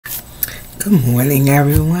Good morning,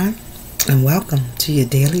 everyone, and welcome to your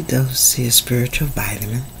daily dose of your spiritual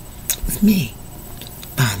vitamin with me,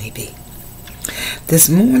 Bonnie B. This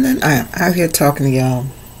morning, I am out here talking to y'all,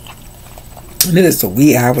 and it is the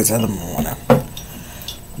wee hours of the morning.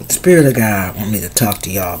 But the Spirit of God wants me to talk to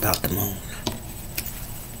y'all about the moon.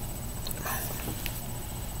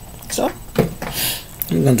 So,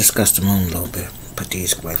 we're going to discuss the moon a little bit. Put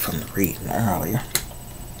these away from the reading earlier.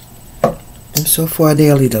 And so for our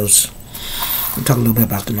daily dose, we'll talk a little bit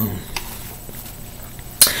about the moon.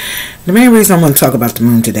 The main reason I'm going to talk about the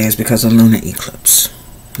moon today is because of lunar eclipse.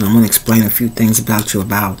 And I'm going to explain a few things in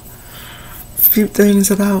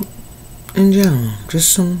general.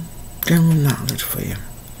 Just some general knowledge for you.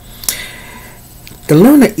 The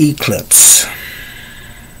lunar eclipse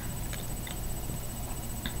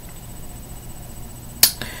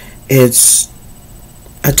it's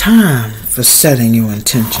a time for setting your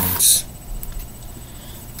intentions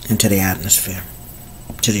into the atmosphere,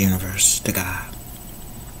 to the universe, to God.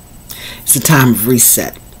 It's a time of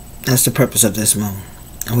reset. That's the purpose of this moon.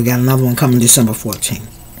 And we got another one coming December 14th.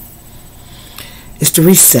 It's to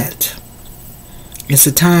reset. It's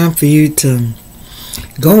a time for you to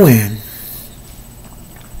go in,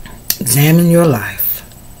 examine your life,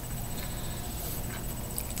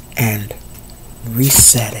 and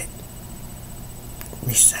reset it.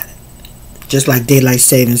 Reset it. Just like daylight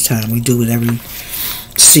savings time, we do it every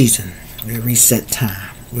season. We reset time.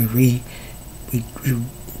 We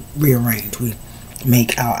rearrange. We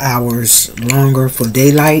make our hours longer for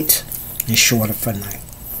daylight and shorter for night.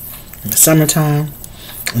 In the summertime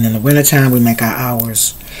and in the wintertime, we make our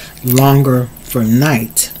hours longer for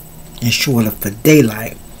night and shorter for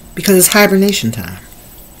daylight because it's hibernation time.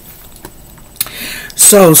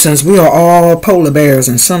 So, since we are all polar bears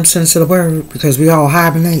in some sense of the word, because we all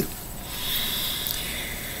hibernate,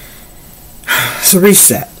 it's a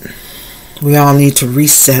reset. We all need to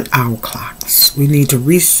reset our clocks. We need to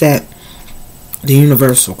reset the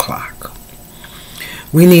universal clock.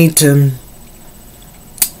 We need to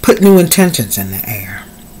put new intentions in the air.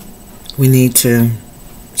 We need to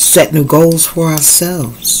set new goals for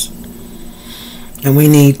ourselves. And we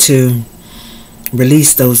need to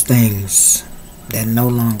release those things that no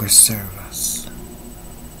longer serve us.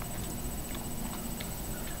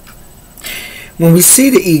 When we see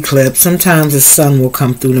the eclipse, sometimes the sun will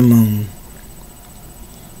come through the moon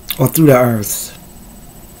or through the earth.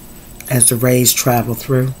 As the rays travel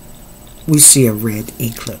through, we see a red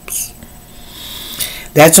eclipse.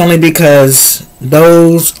 That's only because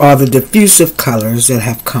those are the diffusive colors that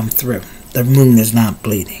have come through. The moon is not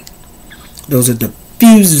bleeding. Those are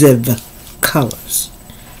diffusive colors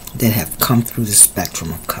that have come through the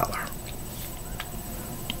spectrum of color.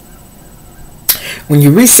 When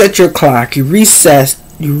you reset your clock, you're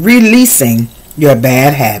releasing your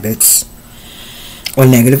bad habits or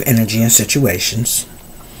negative energy in situations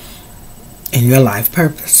in your life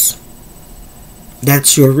purpose.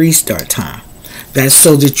 That's your restart time. That's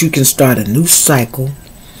so that you can start a new cycle.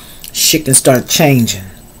 Shit can start changing.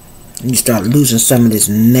 And you start losing some of this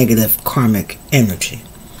negative karmic energy.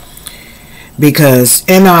 Because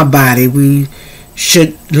in our body, we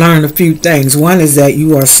should learn a few things. One is that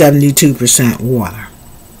you are 72% water.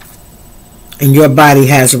 And your body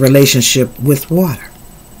has a relationship with water.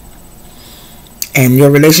 And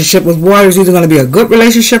your relationship with water is either going to be a good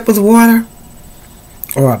relationship with water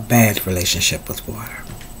or a bad relationship with water.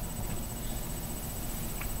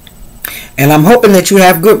 And I'm hoping that you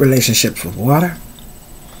have good relationships with water.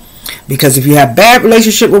 Because if you have bad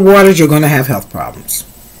relationship with water, you're going to have health problems.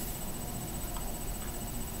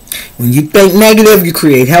 When you think negative, you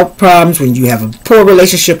create health problems. When you have a poor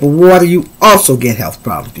relationship with water, you also get health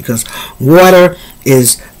problems. Because water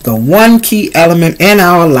is the one key element in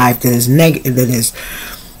our life that is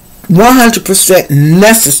 100%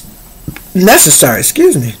 necessary,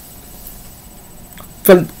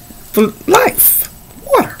 for life.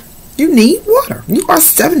 Water. You need water. You are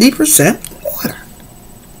 70% water.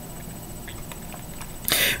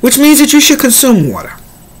 Which means that you should consume water.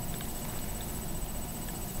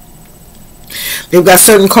 They've got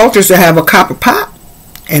certain cultures that have a copper pot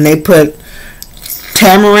and they put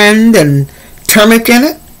tamarind and turmeric in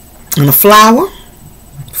it and a flower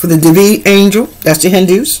for the Devi angel. That's the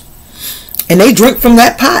Hindus. And they drink from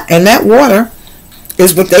that pot, and that water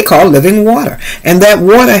is what they call living water. And that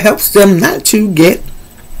water helps them not to get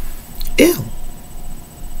ill.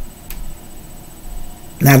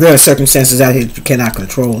 Now, there are circumstances out here that you cannot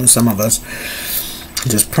control, and some of us are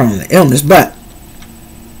just prone to illness. But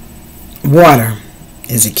water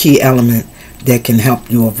is a key element that can help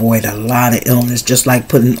you avoid a lot of illness, just like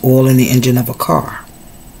putting oil in the engine of a car.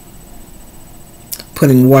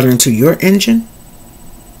 putting water into your engine,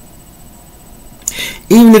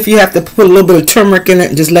 even if you have to put a little bit of turmeric in it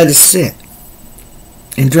and just let it sit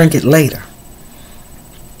and drink it later,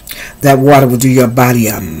 that water will do your body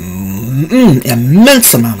an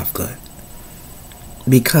immense amount of good,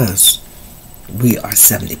 because we are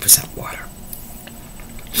 70% water.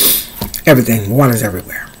 Everything, water's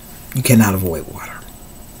everywhere. You cannot avoid water.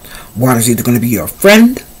 Water's either going to be your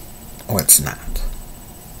friend or it's not.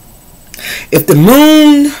 If the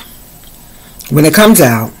moon, when it comes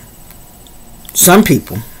out, some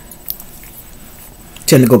people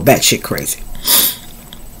tend to go batshit crazy,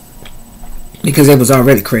 because it was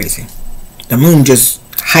already crazy. The moon just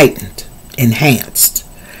heightened, enhanced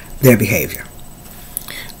their behavior.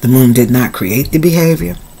 The moon did not create the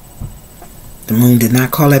behavior. The moon did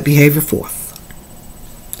not call that behavior forth.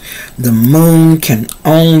 The moon can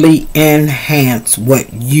only enhance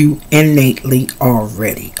what you innately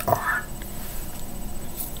already are.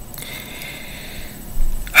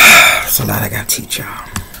 That's a lot I got to teach y'all.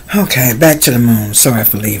 Okay, back to the moon. Sorry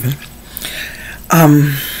for leaving.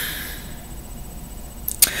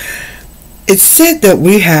 It's said that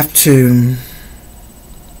we have to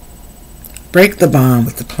break the bond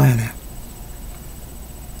with the planet.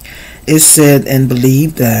 It's said and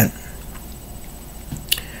believed that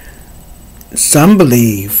some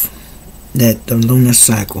believe that the lunar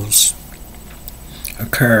cycles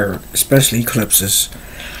occur, especially eclipses,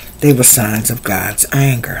 they were signs of God's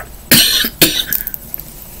anger.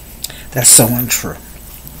 That's so untrue.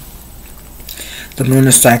 The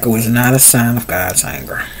lunar cycle is not a sign of God's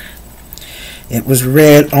anger. It was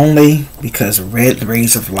red only because red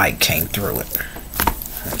rays of light came through it.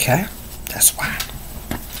 Okay? That's why.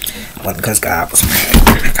 It wasn't because God was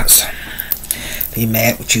mad. Because if he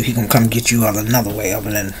mad with you, he gonna come get you another way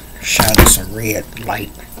other than shining some red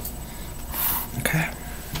light. Okay?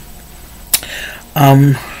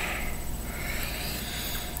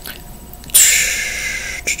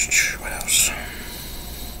 What else?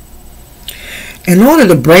 In order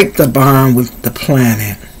to break the bond with the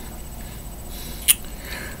planet,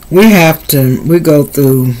 we go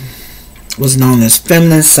through what's known as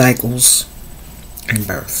feminine cycles and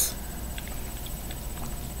birth.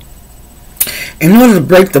 In order to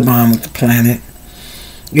break the bond with the planet,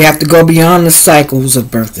 you have to go beyond the cycles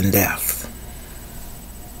of birth and death.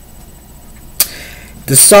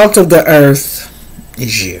 The salt of the earth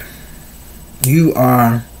is you. You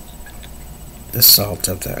are the salt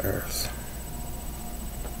of the earth.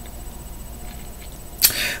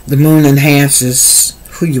 The moon enhances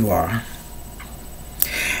who you are.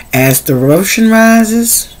 As the ocean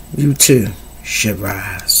rises, you too should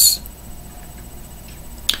rise.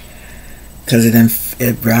 Because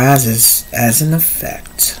it rises as an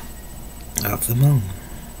effect of the moon.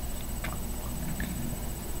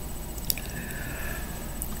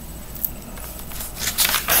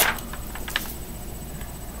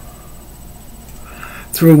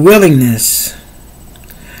 Through willingness,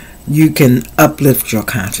 you can uplift your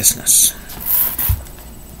consciousness.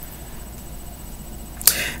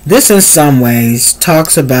 This in some ways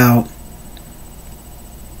talks about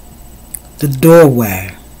the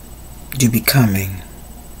doorway to becoming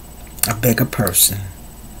a bigger person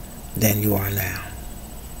than you are now.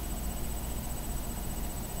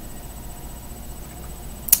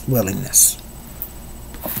 Willingness.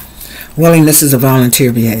 Willingness is a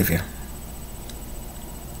volunteer behavior.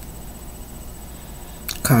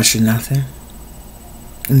 Costs you nothing,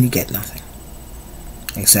 and you get nothing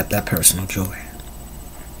except that personal joy.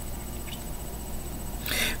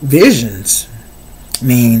 Visions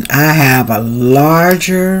mean I have a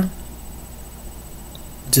larger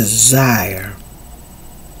desire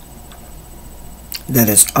that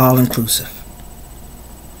is all-inclusive.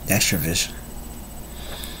 That's your vision.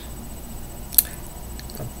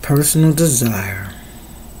 A personal desire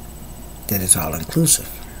that is all-inclusive.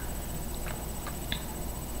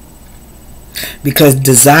 Because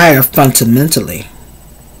desire fundamentally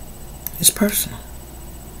is personal.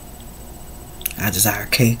 I desire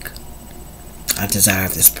cake. I desire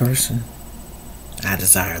this person. I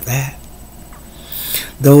desire that.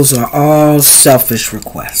 Those are all selfish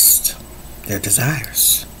requests. They're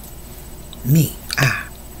desires. Me, I.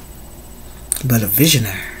 But a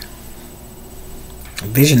visionary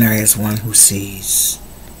is one who sees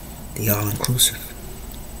the all-inclusive.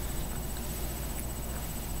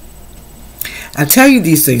 I tell you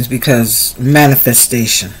these things because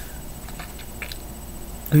manifestation.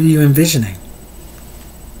 What are you envisioning?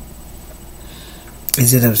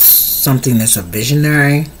 Is it something that's a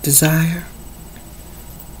visionary desire?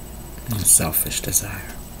 Or a selfish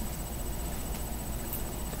desire?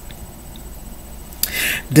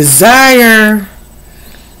 Desire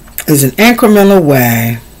is an incremental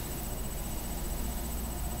way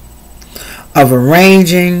of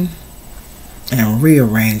arranging and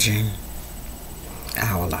rearranging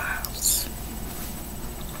our lives.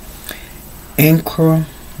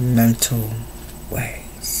 Incremental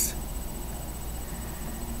ways.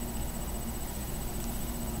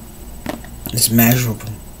 It's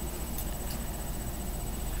measurable.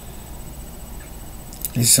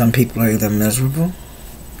 And some people are either miserable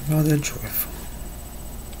or they're joyful.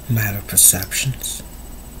 Matter of perceptions,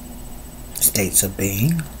 states of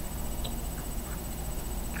being.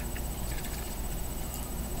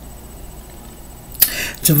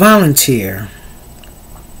 To volunteer,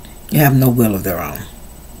 you have no will of their own.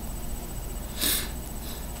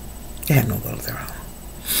 They have no will of their own.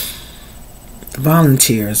 The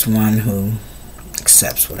volunteer is one who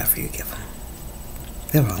accepts whatever you give them.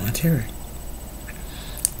 They're volunteering.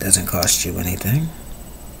 Doesn't cost you anything.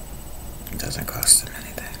 It doesn't cost them anything.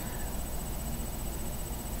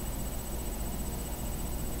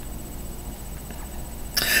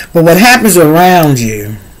 But what happens around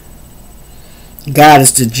you, God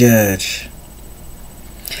is the judge.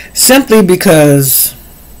 Simply because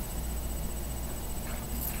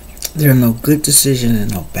there are no good decisions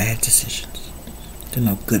and no bad decisions. There are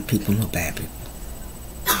no good people, no bad people.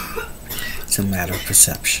 It's a matter of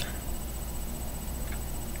perception.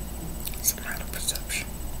 It's a matter of perception.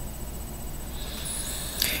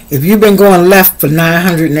 If you've been going left for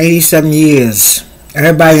 987 years,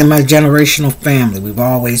 everybody in my generational family, we've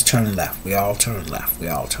always turned left. We all turn left. We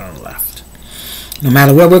all turn left. No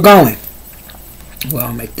matter where we're going, we'll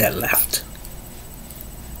all make that left.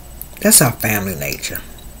 That's our family nature.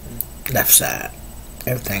 Left side.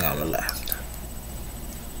 Everything on the left.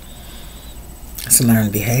 It's a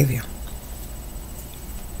learned behavior.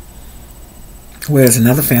 Whereas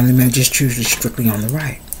another family may just choose it strictly on the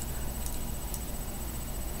right.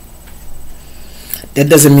 That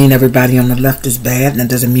doesn't mean everybody on the left is bad, and that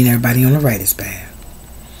doesn't mean everybody on the right is bad.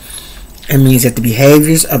 It means that the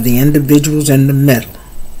behaviors of the individuals in the middle,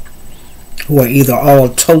 who are either all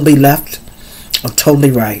totally left or totally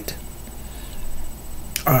right,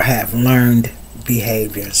 or have learned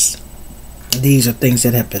behaviors. These are things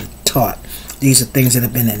that have been taught. These are things that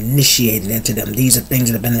have been initiated into them. These are things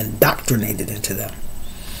that have been indoctrinated into them.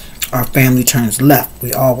 Our family turns left.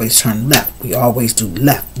 We always turn left. We always do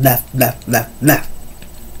left, left, left, left, left.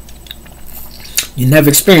 You never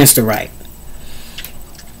experience the right,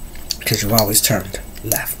 because you've always turned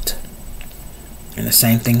left. And the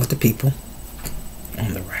same thing with the people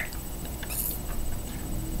on the right.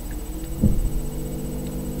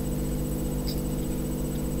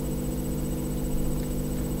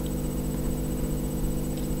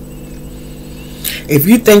 If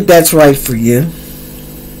you think that's right for you,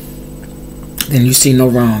 then you see no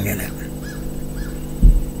wrong in it.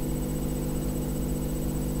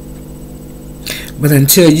 But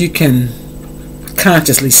until you can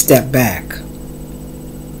consciously step back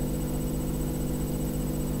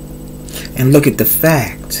and look at the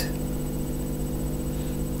fact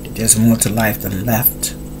that there's more to life than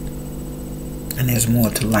left, and there's more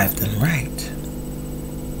to life than right,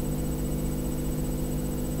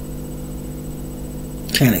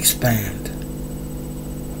 can't expand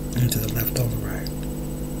into the left or the right,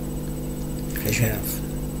 because you have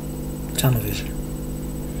tunnel vision.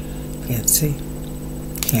 Can't see,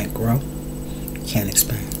 can't grow, can't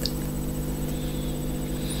expand.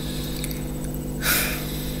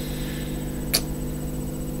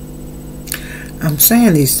 I'm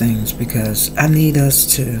saying these things because I need us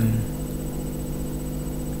to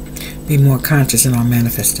be more conscious in our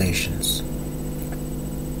manifestations.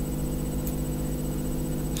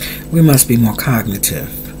 We must be more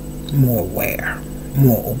cognitive, more aware,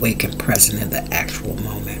 more awake and present in the actual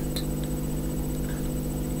moment.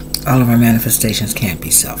 All of our manifestations can't be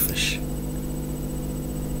selfish.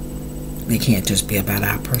 They can't just be about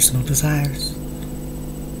our personal desires.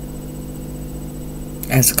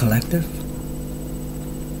 As a collective,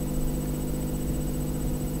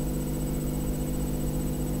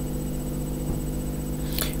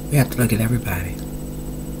 we have to look at everybody.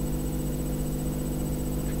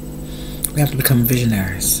 We have to become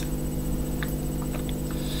visionaries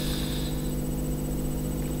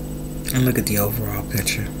and look at the overall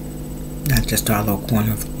picture, not just our little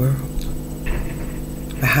corner of the world,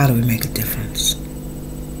 but how do we make a difference?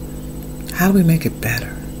 How do we make it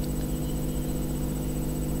better?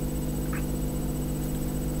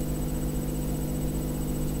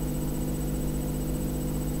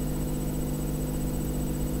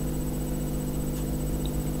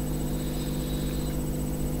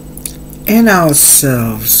 In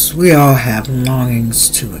ourselves, we all have longings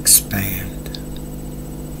to expand.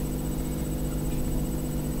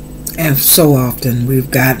 And so often we've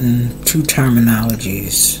gotten two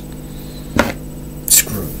terminologies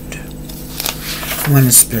screwed. One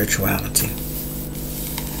is spirituality.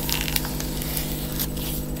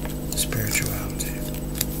 Spirituality.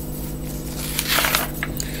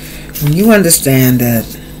 When you understand that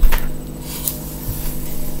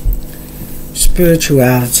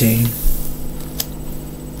spirituality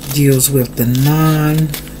deals with the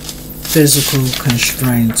non-physical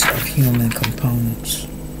constraints of human components.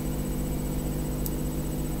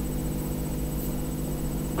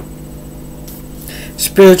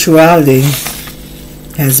 Spirituality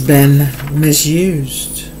has been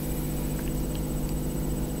misused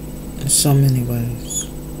in so many ways.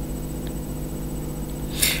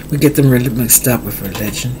 We get them really mixed up with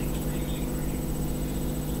religion.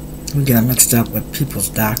 We get them mixed up with people's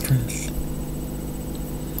doctrines.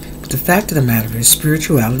 But the fact of the matter is,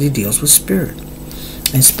 spirituality deals with spirit.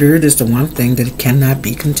 And spirit is the one thing that cannot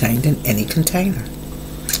be contained in any container.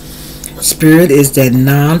 Spirit is that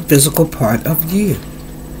non-physical part of you.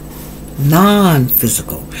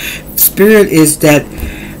 Non-physical. Spirit is that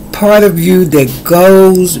part of you that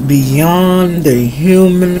goes beyond the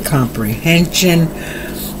human comprehension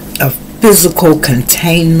of physical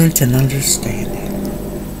containment and understanding.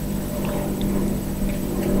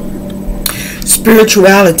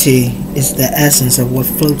 Spirituality is the essence of what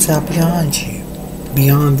floats out beyond you,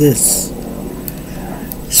 beyond this.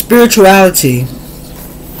 Spirituality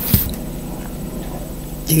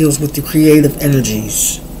deals with the creative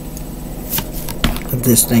energies of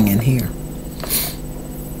this thing in here.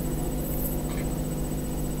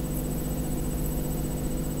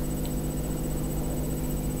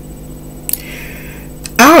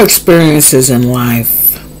 Our experiences in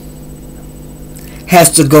life has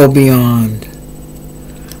to go beyond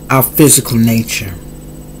our physical nature.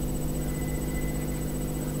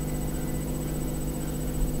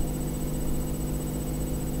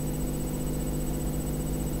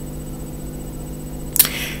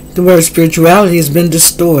 The word spirituality has been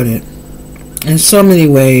distorted in so many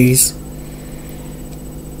ways.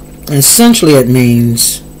 Essentially, it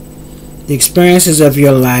means the experiences of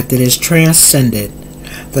your life that has transcended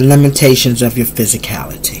the limitations of your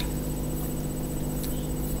physicality.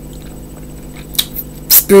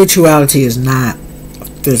 Spirituality is not a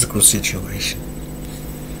physical situation.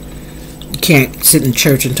 You can't sit in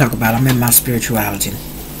church and talk about, I'm in my spirituality.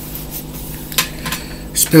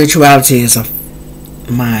 Spirituality is a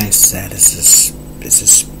mindset. It's a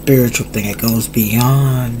spiritual thing. It goes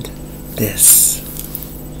beyond this.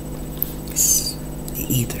 It's the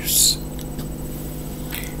ethers.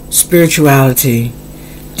 Spirituality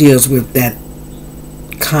deals with that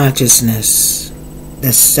consciousness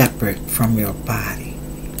that's separate from your body.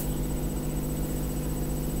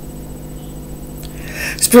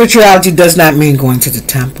 Spirituality does not mean going to the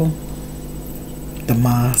temple, the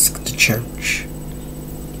mosque, the church.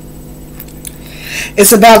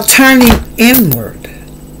 It's about turning inward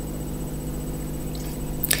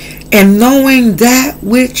and knowing that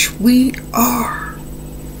which we are.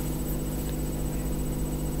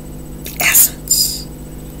 The essence.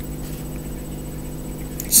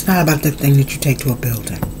 It's not about that thing that you take to a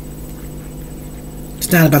building.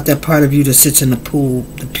 It's not about that part of you that sits in the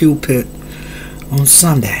pulpit on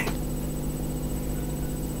Sunday.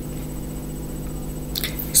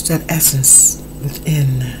 It's that essence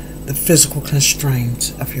within the physical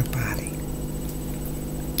constraints of your body.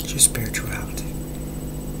 It's your spirituality.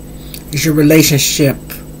 It's your relationship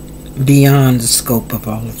beyond the scope of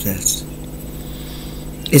all of this.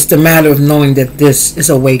 It's the matter of knowing that this is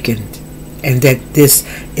awakened and that this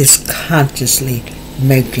is consciously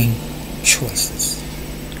making choices.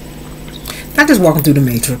 Not just walking through the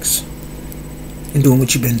matrix and doing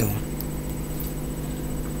what you've been doing.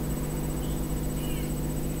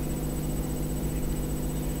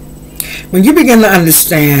 When you begin to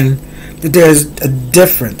understand that there's a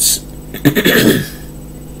difference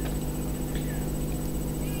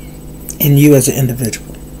in you as an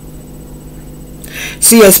individual.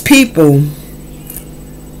 See, as people,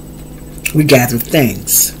 we gather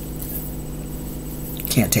things.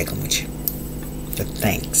 Can't take them with you. The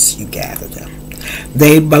things, you gather them.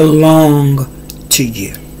 They belong to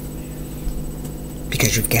you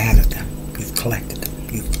because you've gathered them, you've collected them,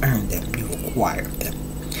 you've earned them, you've acquired them.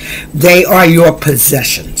 They are your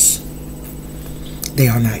possessions. They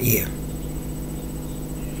are not you.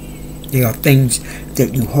 They are things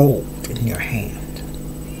that you hold in your hand.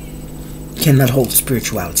 You cannot hold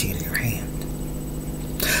spirituality in your hand.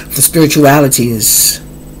 For spirituality is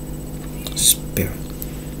spirit,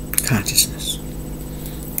 consciousness,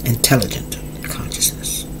 intelligent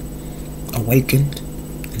consciousness, awakened,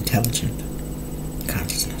 intelligent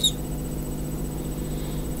consciousness.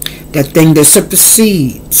 that thing that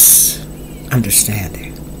supersedes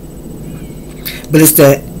understanding. But it's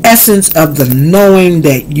the essence of the knowing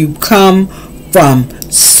that you come from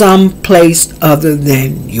some place other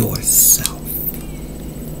than yourself.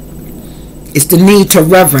 It's the need to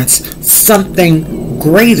reverence something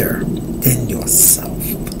greater than yourself.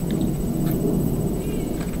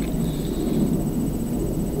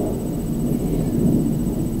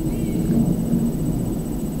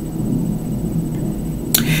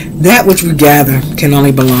 That which we gather can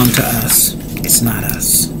only belong to us. It's not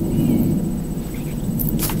us.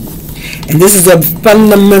 And this is a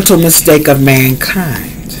fundamental mistake of mankind.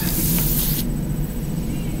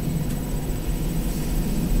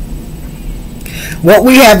 What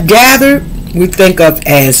we have gathered, we think of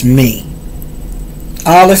as me.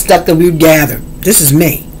 All the stuff that we've gathered, this is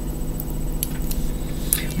me.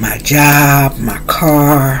 My job, my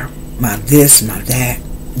car, my this, my that.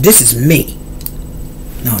 This is me.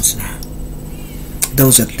 No, it's not.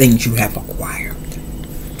 Those are things you have acquired.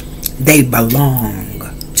 They belong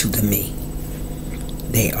to the me.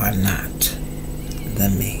 They are not the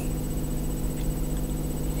me.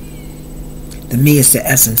 The me is the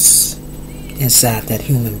essence inside that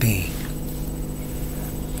human being.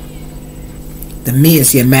 The me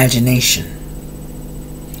is the imagination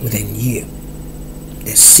within you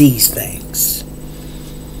that sees things.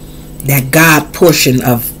 That God portion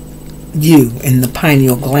of you in the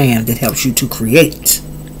pineal gland that helps you to create.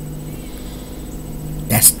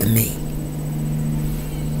 That's the me.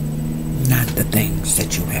 Not the things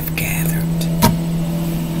that you have gathered.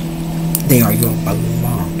 They are your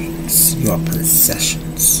belongings, your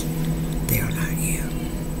possessions. They are not you.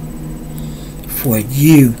 For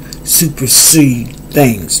you supersede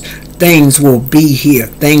things. Things will be here.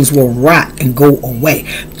 Things will rot and go away.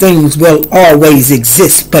 Things will always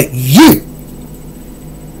exist, but you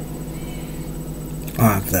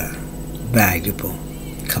are the valuable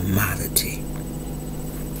commodity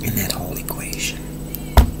in that whole equation.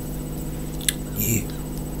 You.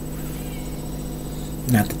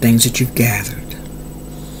 Not the things that you've gathered.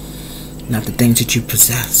 Not the things that you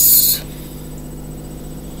possess.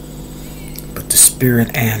 But the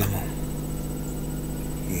spirit animal.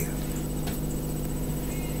 You.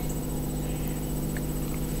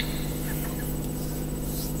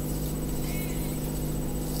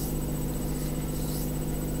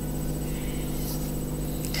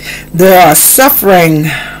 There are suffering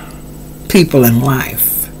people in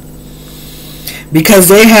life because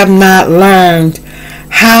they have not learned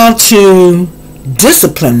how to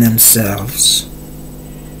discipline themselves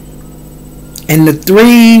in the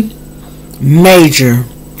three major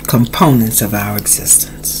components of our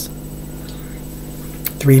existence.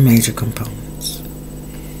 Three major components.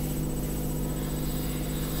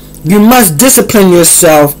 You must discipline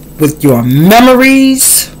yourself with your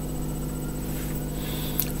memories,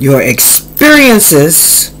 your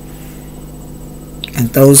experiences, and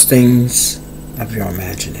those things of your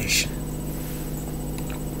imagination.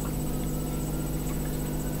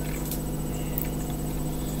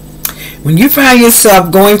 When you find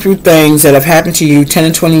yourself going through things that have happened to you 10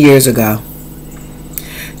 and 20 years ago,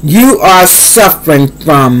 you are suffering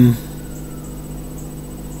from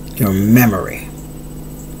your memory.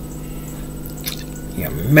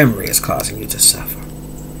 Your memory is causing you to suffer.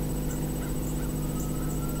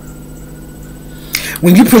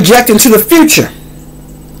 When you project into the future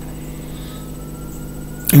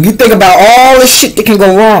and you think about all the shit that can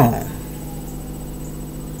go wrong,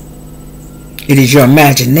 it is your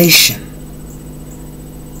imagination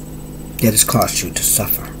that has caused you to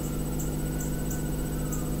suffer.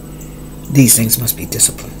 These things must be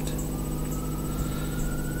disciplined.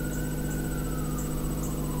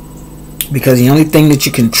 Because the only thing that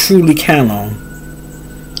you can truly count on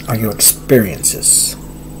are your experiences.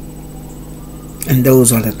 And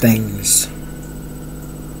those are the things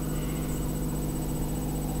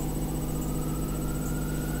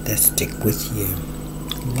that stick with you.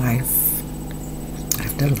 Life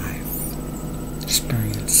after life.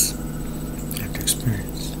 Experience after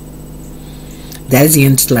experience. That is the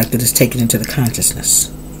intellect that is taken into the consciousness.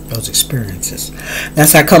 Those experiences.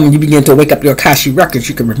 That's how come when you begin to wake up your Akashi records,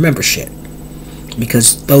 you can remember shit.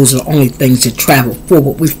 Because those are the only things that travel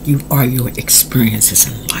forward with you are your experiences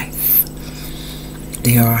in life.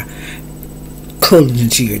 They are coded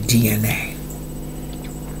into your DNA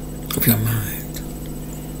of your mind.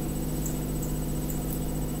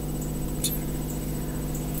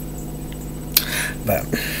 But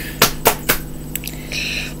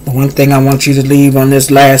the one thing I want you to leave on this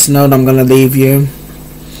last note, I'm going to leave you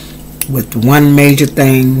with one major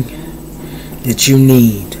thing that you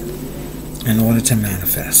need in order to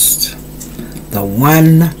manifest. The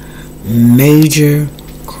one major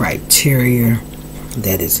criteria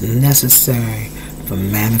that is necessary for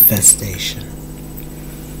manifestation.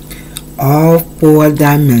 All 4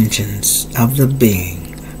 dimensions of the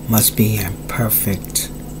being must be in perfect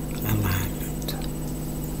alignment.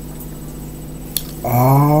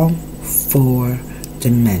 All 4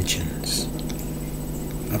 dimensions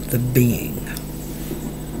of the being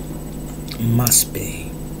must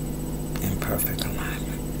be in perfect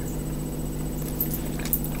alignment.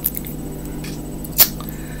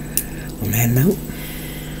 On that note,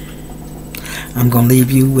 I'm going to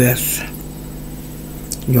leave you with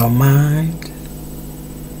your mind,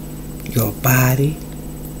 your body,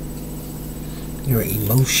 your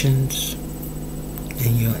emotions,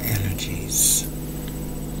 and your energies.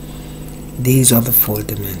 These are the 4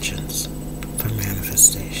 dimensions for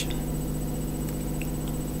manifestation.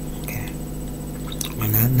 Okay.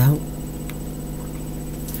 On that note,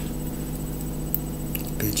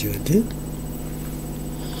 bid you adieu.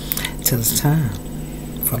 Till it's time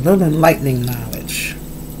for a little enlightening knowledge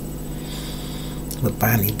with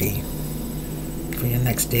Bonnie B. For your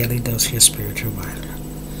next daily dose of your spiritual vitamin.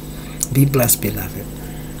 Be blessed, beloved.